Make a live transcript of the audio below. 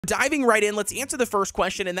Diving right in, let's answer the first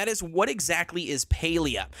question, and that is, what exactly is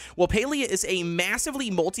Palia? Well, Palia is a massively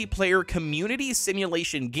multiplayer community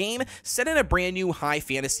simulation game set in a brand new high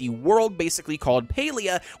fantasy world, basically called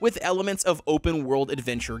Palia, with elements of open world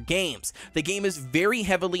adventure games. The game is very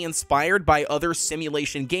heavily inspired by other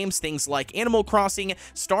simulation games, things like Animal Crossing,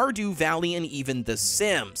 Stardew Valley, and even The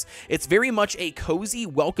Sims. It's very much a cozy,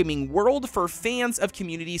 welcoming world for fans of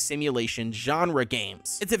community simulation genre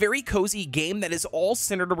games. It's a very cozy game that is all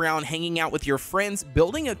centered around hanging out with your friends,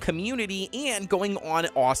 building a community, and going on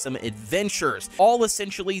awesome adventures, all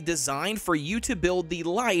essentially designed for you to build the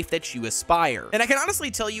life that you aspire. And I can honestly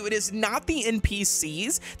tell you, it is not the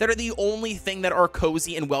NPCs that are the only thing that are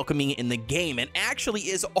cozy and welcoming in the game. It actually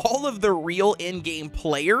is all of the real in-game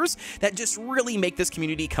players that just really make this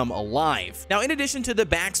community come alive. Now, in addition to the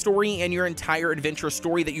backstory and your entire adventure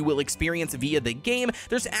story that you will experience via the game,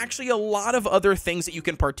 there's actually a lot of other things that you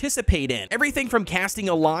can participate in. Everything from casting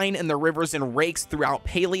a line in the rivers and rakes throughout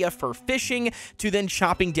Palia for fishing, to then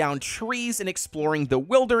chopping down trees and exploring the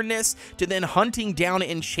wilderness, to then hunting down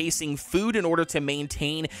and chasing food in order to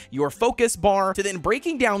maintain your focus bar, to then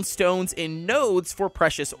breaking down stones in nodes for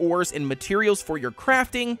precious ores and materials for your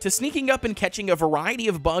crafting, to sneaking up and catching a variety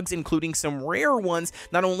of bugs, including some rare ones,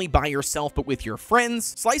 not only by yourself but with your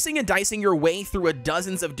friends, slicing and dicing your way through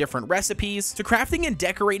dozens of different recipes, to crafting and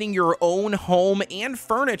decorating your own home and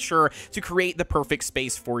furniture to create the perfect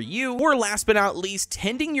space for you, or last but not least,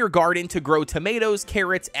 tending your garden to grow tomatoes,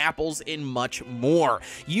 carrots, apples, and much more.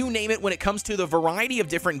 You name it, when it comes to the variety of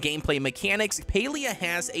different gameplay mechanics, Palia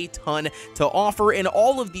has a ton to offer, and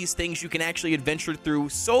all of these things you can actually adventure through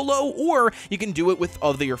solo, or you can do it with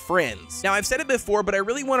other friends. Now, I've said it before, but I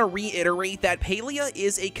really want to reiterate that Palia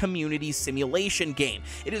is a community simulation game.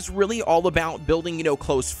 It is really all about building,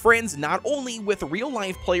 close friends, not only with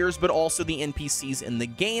real-life players, but also the NPCs in the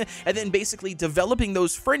game, and then basically developing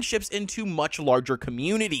those friendships into much larger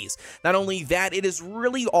communities. Not only that, it is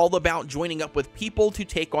really all about joining up with people to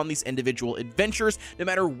take on these individual adventures, no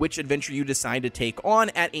matter which adventure you decide to take on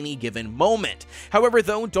at any given moment. However,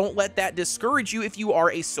 though, don't let that discourage you if you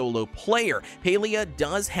are a solo player. Palia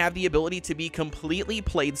does have the ability to be completely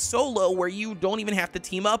played solo, where you don't even have to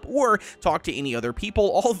team up or talk to any other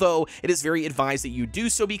people, although it is very advised that you do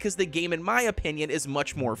so, because the game, in my opinion, is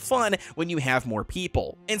much more fun when you have more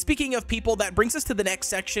people. And speaking of people, that brings us to the next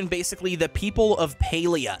section, basically the people of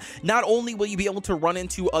Palia. Not only will you be able to run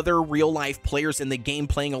into other real-life players in the game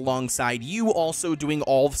playing alongside you, also doing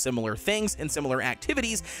all similar things and similar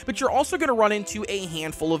activities, but you're also going to run into a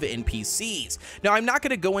handful of NPCs. Now, I'm not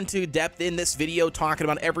going to go into depth in this video talking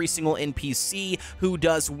about every single NPC, who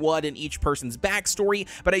does what in each person's backstory,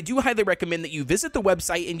 but I do highly recommend that you visit the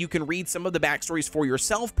website and you can read some of the backstories for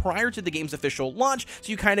yourself prior to the game's official launch, so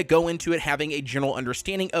you kind of go into it having a general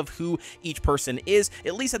understanding of who each person is,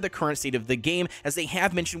 at least at the current state of the game. As they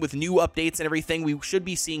have mentioned, with new updates and everything, we should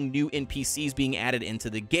be seeing new NPCs being added into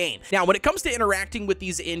the game. Now, when it comes to interacting with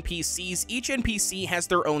these NPCs, each NPC has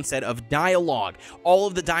their own set of dialogue. All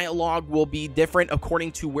of the dialogue will be different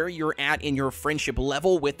according to where you're at in your friendship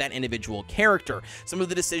level with that individual character. Some of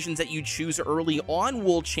the decisions that you choose early on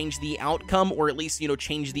will change the outcome, or at least,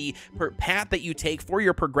 change the path that you take for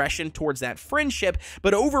your progression towards that friendship,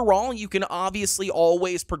 but overall, you can obviously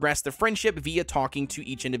always progress the friendship via talking to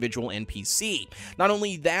each individual NPC. Not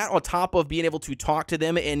only that, on top of being able to talk to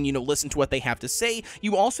them and, listen to what they have to say,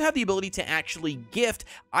 you also have the ability to actually gift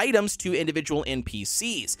items to individual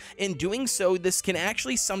NPCs. In doing so, this can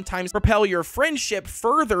actually sometimes propel your friendship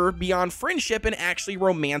further beyond friendship and actually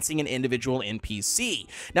romancing an individual NPC.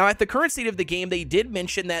 Now, at the current state of the game, they did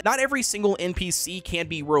mention that not every single NPC can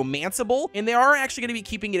be romanceable, and they are actually going to be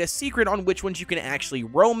keeping it a secret on which ones you can actually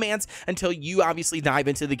romance until you obviously dive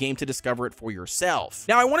into the game to discover it for yourself.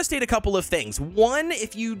 Now, I want to state a couple of things. One,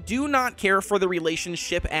 if you do not care for the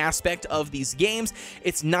relationship aspect of these games,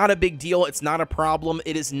 it's not a big deal. It's not a problem.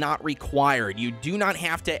 It is not required. You do not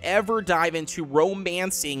have to ever dive into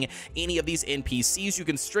romancing any of these NPCs. You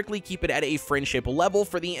can strictly keep it at a friendship level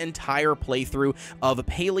for the entire playthrough of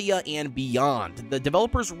Palia and beyond. The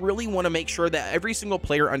developers really want to make sure that every single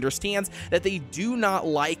player understands that they do not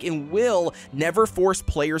like and will never force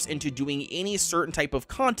players into doing any certain type of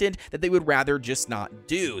content that they would rather just not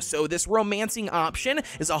do. So this romancing option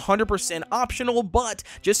is 100% optional, but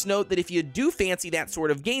just note that if you do fancy that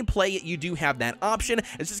sort of gameplay, you do have that option.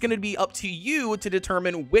 It's just going to be up to you to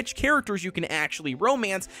determine which characters you can actually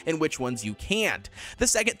romance and which ones you can't. The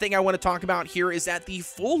second thing I want to talk about here is that the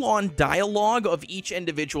full-on dialogue of each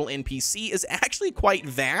individual NPC is actually quite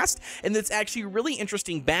vast, and it's actually really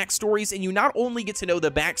interesting backstories, and you not only get to know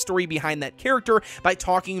the backstory behind that character by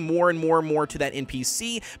talking more and more to that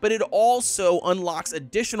NPC, but it also also unlocks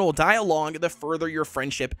additional dialogue the further your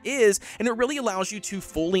friendship is, and it really allows you to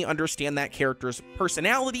fully understand that character's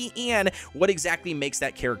personality and what exactly makes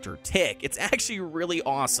that character tick. It's actually really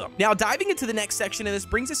awesome. Now, diving into the next section, and this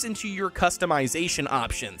brings us into your customization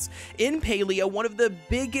options. In Palia, one of the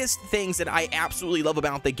biggest things that I absolutely love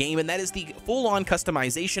about the game, and that is the full-on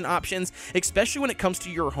customization options, especially when it comes to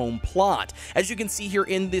your home plot. As you can see here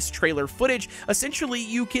in this trailer footage, essentially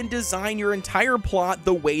you can design your entire plot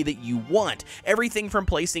the way that you want. Everything from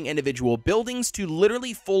placing individual buildings to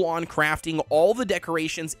literally full-on crafting all the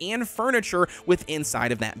decorations and furniture within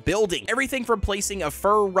inside of that building. Everything from placing a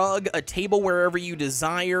fur rug, a table wherever you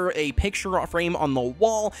desire, a picture frame on the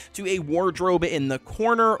wall, to a wardrobe in the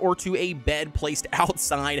corner, or to a bed placed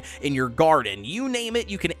outside in your garden. You name it,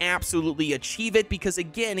 you can absolutely achieve it, because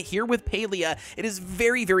again, here with Palia, it is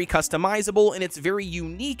very, very customizable, and it's very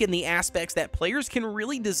unique in the aspects that players can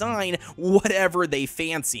really design whatever they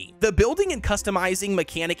fancy. The building and customizing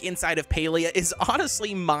mechanic inside of Palia is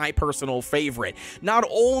honestly my personal favorite. Not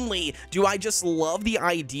only do I just love the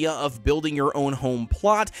idea of building your own home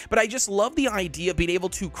plot, but I just love the idea of being able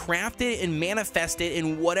to craft it and manifest it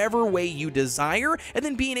in whatever way you desire, and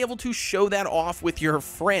then being able to show that off with your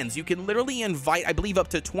friends. You can literally invite, I believe, up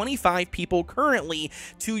to 25 people currently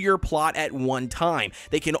to your plot at one time.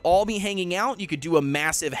 They can all be hanging out. You could do a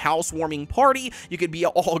massive housewarming party. You could be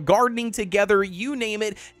all gardening together. You name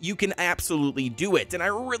it, you can absolutely do it. And I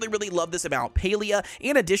really, really love this about Palia.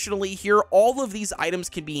 And additionally here, all of these items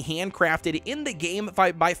can be handcrafted in the game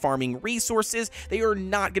by farming resources. They are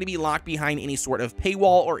not going to be locked behind any sort of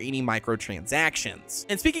paywall or any microtransactions.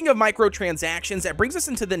 And speaking of microtransactions, that brings us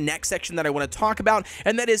into the next section that I want to talk about,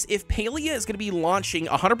 and that is if Palia is going to be launching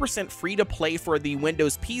 100% free to play for the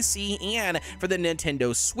Windows PC and for the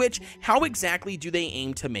Nintendo Switch, how exactly do they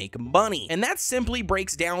aim to make money? And that simply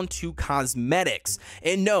breaks down to cosmetics.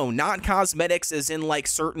 And no, not cosmetics as in like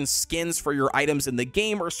certain skins for your items in the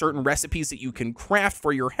game or certain recipes that you can craft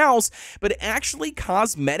for your house, but actually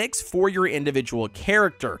cosmetics for your individual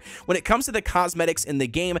character. When it comes to the cosmetics in the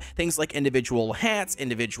game, things like individual hats,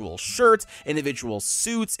 individual shirts, individual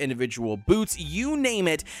suits, individual boots, you name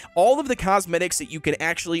it, all of the cosmetics that you can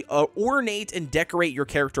actually ornate and decorate your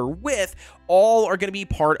character with all are going to be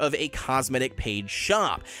part of a cosmetic paid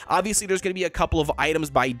shop. Obviously, there's going to be a couple of items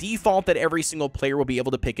by default that every single player will be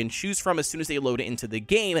able to pick and choose from as soon as they load it into the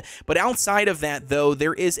game, but outside of that, though,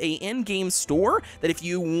 there is a in-game store that if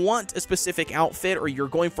you want a specific outfit, or you're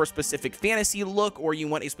going for a specific fantasy look, or you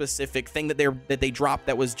want a specific thing that they dropped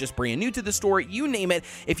that was just brand new to the store, you name it,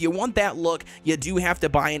 if you want that look, you do have to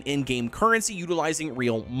buy an in-game currency utilizing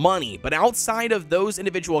real money. But outside of those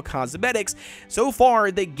individual cosmetics, so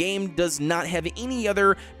far the game does not have any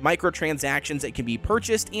other microtransactions that can be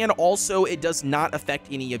purchased, and also it does not affect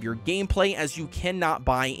any of your gameplay, as you cannot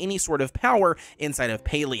buy any sort of power inside of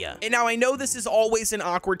Palia. And now I know this is always an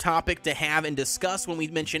awkward topic to have and discuss when we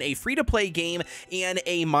mention a free-to-play game and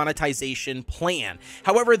a monetization plan.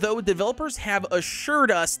 However, though, developers have assured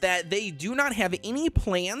us that they do not have any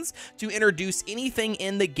plans to introduce anything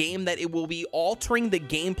in the game that it will be altering the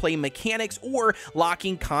gameplay mechanics or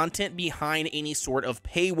locking content behind any sort of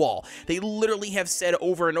paywall. They literally have said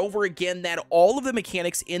over and over again that all of the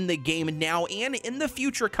mechanics in the game now and in the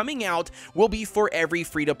future coming out will be for every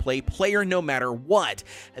free-to-play player, no matter what.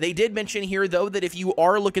 They did mention here, though, that if you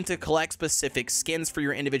are looking to collect specific skins for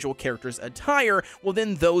your individual character's attire, well,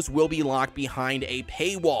 then those will be locked behind a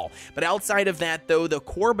paywall. But outside of that, though, the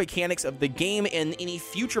core mechanics of the game and any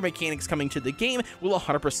future mechanics coming to the game will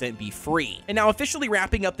 100% be free. And now, officially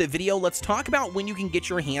wrapping up the video, let's talk about when you can get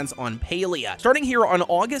your hands on Palia. Starting here on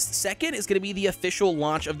August 2nd is going to be the official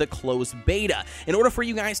launch of the closed beta. In order for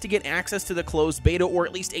you guys to get access to the closed beta, or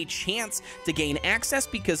at least a chance to gain access,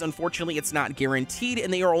 because unfortunately it's not guaranteed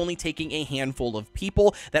and they are only taking a handful of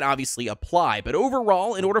people that obviously apply. But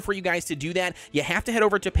overall, in order for you guys to do that, you have to head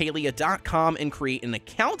over to palia.com and create an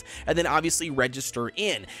account, and then obviously register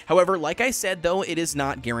in. However, like I said, though, it is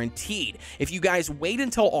not guaranteed. If you guys wait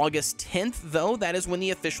until August 10th, though, that is when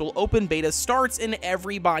the official open beta starts and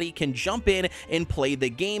everybody can jump in and play the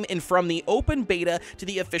game. And from the open beta to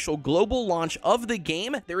the official global launch of the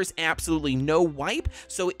game, there is absolutely no wipe.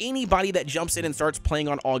 So anybody that jumps in and starts playing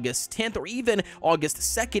on August 10th or even August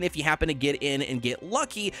 2nd, if you happen to get in and get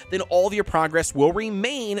lucky, then all of your progress will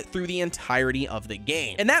remain through the entirety of the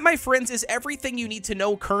game. And that, my friends, is everything you need to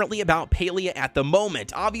know currently about Palia at the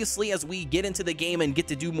moment. Obviously, as we get into the game and get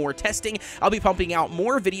to do more testing, I'll be pumping out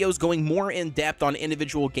more videos going more in depth on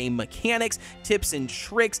individual game mechanics, tips and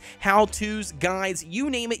tricks, how-tos, guides, you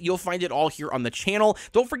name it, you'll find it all here on the channel.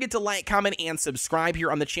 Don't forget to like, comment, and subscribe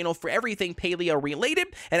here on the channel for everything Palia related.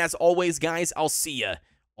 And as always, guys, I'll see ya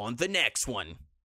on the next one.